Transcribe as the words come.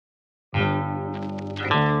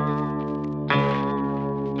Hi,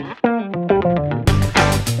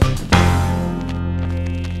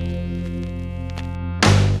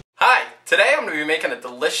 today I'm going to be making a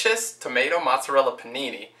delicious tomato mozzarella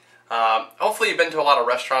panini. Hopefully you've been to a lot of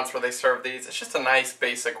restaurants where they serve these. It's just a nice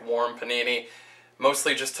basic warm panini,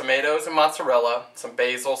 mostly just tomatoes and mozzarella, some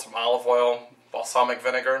basil, some olive oil, balsamic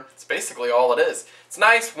vinegar. It's basically all it is. It's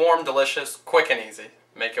nice, warm, delicious, quick and easy.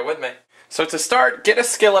 Make it with me. So to start, get a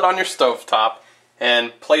skillet on your stovetop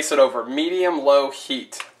and place it over medium-low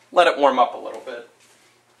heat. Let it warm up a little bit.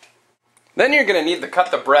 Then you're going to need to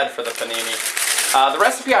cut the bread for the panini. The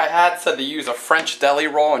recipe I had said to use a French deli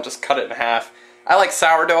roll and just cut it in half. I like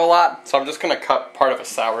sourdough a lot, so I'm just going to cut part of a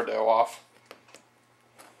sourdough off.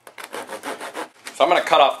 So I'm going to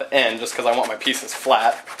cut off the end just because I want my pieces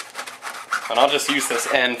flat. And I'll just use this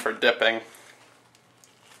end for dipping.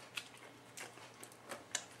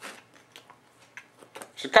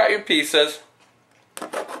 So cut your pieces.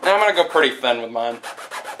 And I'm going to go pretty thin with mine.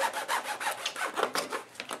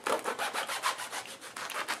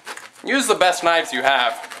 Use the best knives you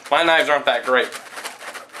have. My knives aren't that great.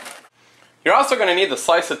 You're also going to need the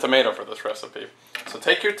slice of tomato for this recipe. So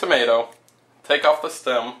take your tomato, take off the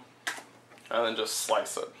stem, and then just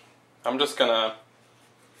slice it. I'm gonna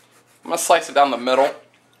slice it down the middle,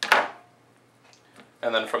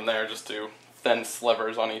 and then from there just do thin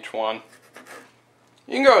slivers on each one.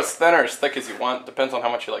 You can go as thin or as thick as you want, depends on how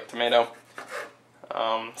much you like tomato.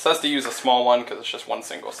 It says to use a small one because it's just one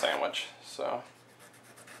single sandwich. So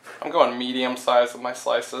I'm going medium size with my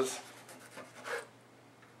slices.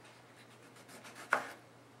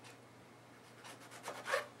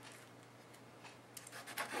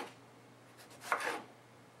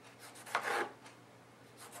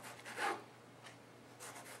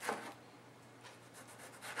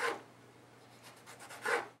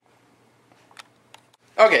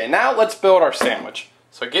 Okay, now let's build our sandwich.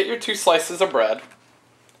 So get your 2 slices of bread. I'm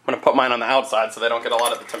going to put mine on the outside so they don't get a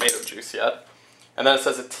lot of the tomato juice yet. And then it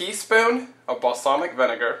says a teaspoon of balsamic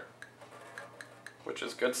vinegar, which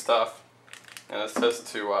is good stuff. And it says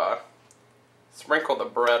to sprinkle the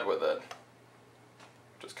bread with it,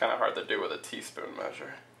 which is kind of hard to do with a teaspoon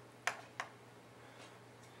measure.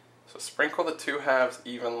 So sprinkle the 2 halves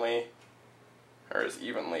evenly, or as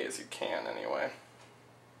evenly as you can anyway.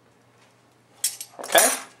 Okay?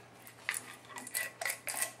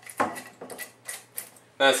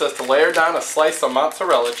 Then it says to layer down a slice of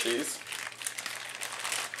mozzarella cheese.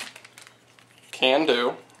 Can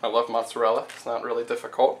do. I love mozzarella. It's not really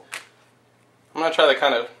difficult. I'm going to try to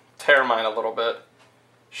kind of tear mine a little bit.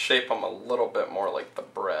 Shape them a little bit more like the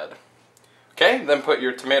bread. Okay, then put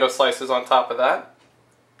your tomato slices on top of that.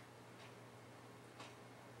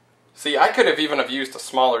 See, I could have even used a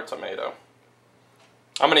smaller tomato.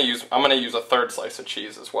 I'm gonna use a 3rd slice of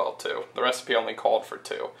cheese as well too. The recipe only called for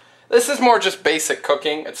 2. This is more just basic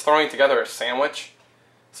cooking. It's throwing together a sandwich,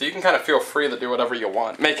 so you can kind of feel free to do whatever you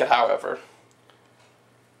want. Make it however.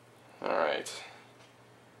 All right,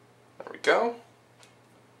 there we go.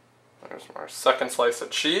 There's our 2nd slice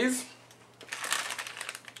of cheese.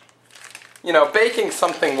 You know, baking's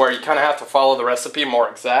something where you kind of have to follow the recipe more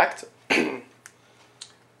exact,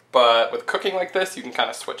 but with cooking like this, you can kind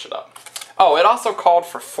of switch it up. Oh, it also called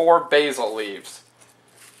for 4 basil leaves.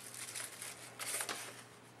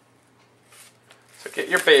 So get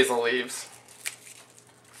your basil leaves.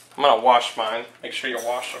 I'm going to wash mine. Make sure you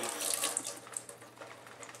wash them.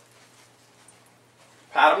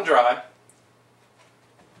 Pat them dry.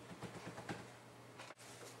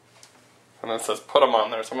 And then it says put them on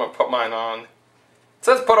there, so I'm going to put mine on. It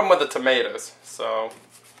says put them with the tomatoes, so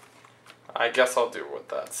I guess I'll do what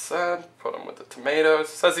that said. Put them with the tomatoes.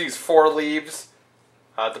 It says use 4 leaves.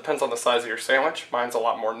 Depends on the size of your sandwich. Mine's a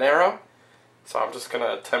lot more narrow, so I'm just going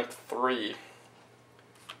to attempt 3.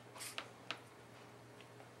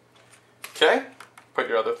 Okay, put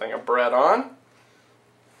your other thing of bread on.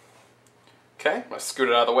 Okay, I'm going to scoot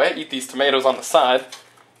it out of the way. Eat these tomatoes on the side.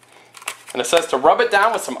 And it says to rub it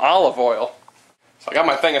down with some olive oil. So I got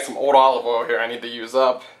my thing of some old olive oil here I need to use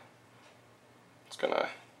up. Just going to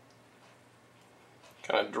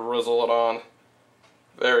kind of drizzle it on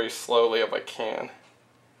very slowly if I can. It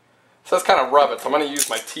says kind of rub it, so I'm going to use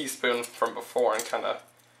my teaspoon from before and kind of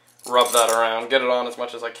rub that around. Get it on as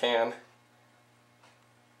much as I can.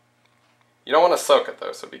 You don't want to soak it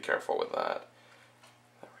though, so be careful with that.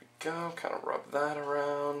 There we go, kind of rub that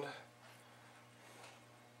around.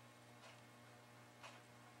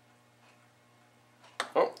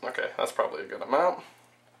 Oh, okay, that's probably a good amount.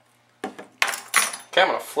 Okay, I'm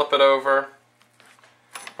going to flip it over.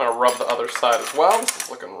 I'm going to rub the other side as well. This is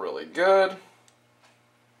looking really good.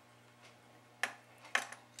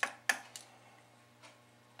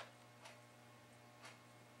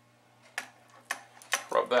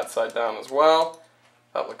 that side down as well.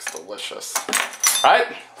 That looks delicious. Alright,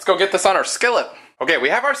 let's go get this on our skillet. Okay, we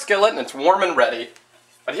have our skillet and it's warm and ready.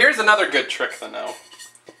 But here's another good trick to know.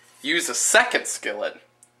 Use a second skillet,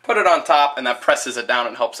 put it on top, and that presses it down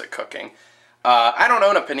and helps it cooking. I don't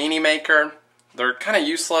own a panini maker. They're kind of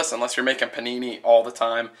useless unless you're making panini all the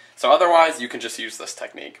time. So otherwise, you can just use this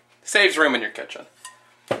technique. Saves room in your kitchen.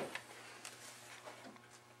 So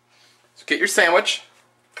get your sandwich,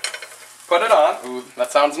 put it on. Ooh,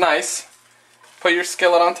 that sounds nice. Put your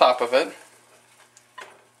skillet on top of it.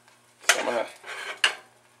 So I'm gonna,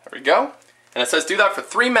 there we go. And it says do that for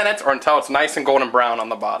 3 minutes or until it's nice and golden brown on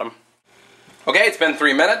the bottom. Okay, it's been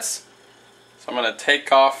 3 minutes. So I'm gonna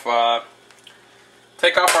take off our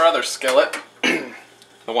other skillet,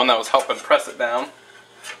 the one that was helping press it down.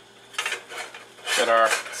 Get our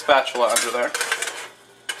spatula under there.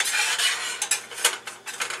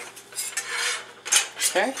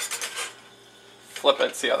 Okay. Flip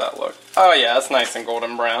it, see how that looks. Oh yeah, that's nice and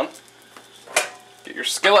golden brown. Get your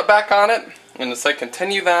skillet back on it, and just say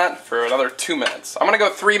continue that for another 2 minutes. I'm gonna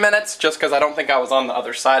go 3 minutes just because I don't think I was on the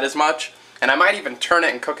other side as much, and I might even turn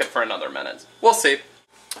it and cook it for another minute. We'll see.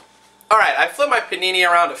 Alright, I flipped my panini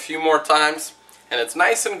around a few more times, and it's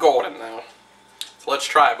nice and golden now. So let's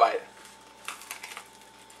try a bite.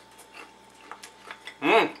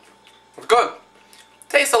 It's good.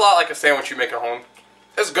 Tastes a lot like a sandwich you make at home.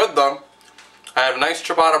 It's good though. I have nice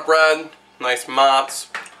ciabatta bread, nice mozz,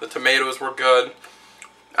 the tomatoes were good.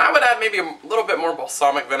 I would add maybe a little bit more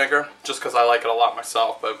balsamic vinegar, just because I like it a lot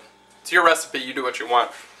myself, but it's your recipe, you do what you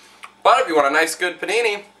want. But if you want a nice good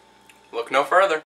panini, look no further.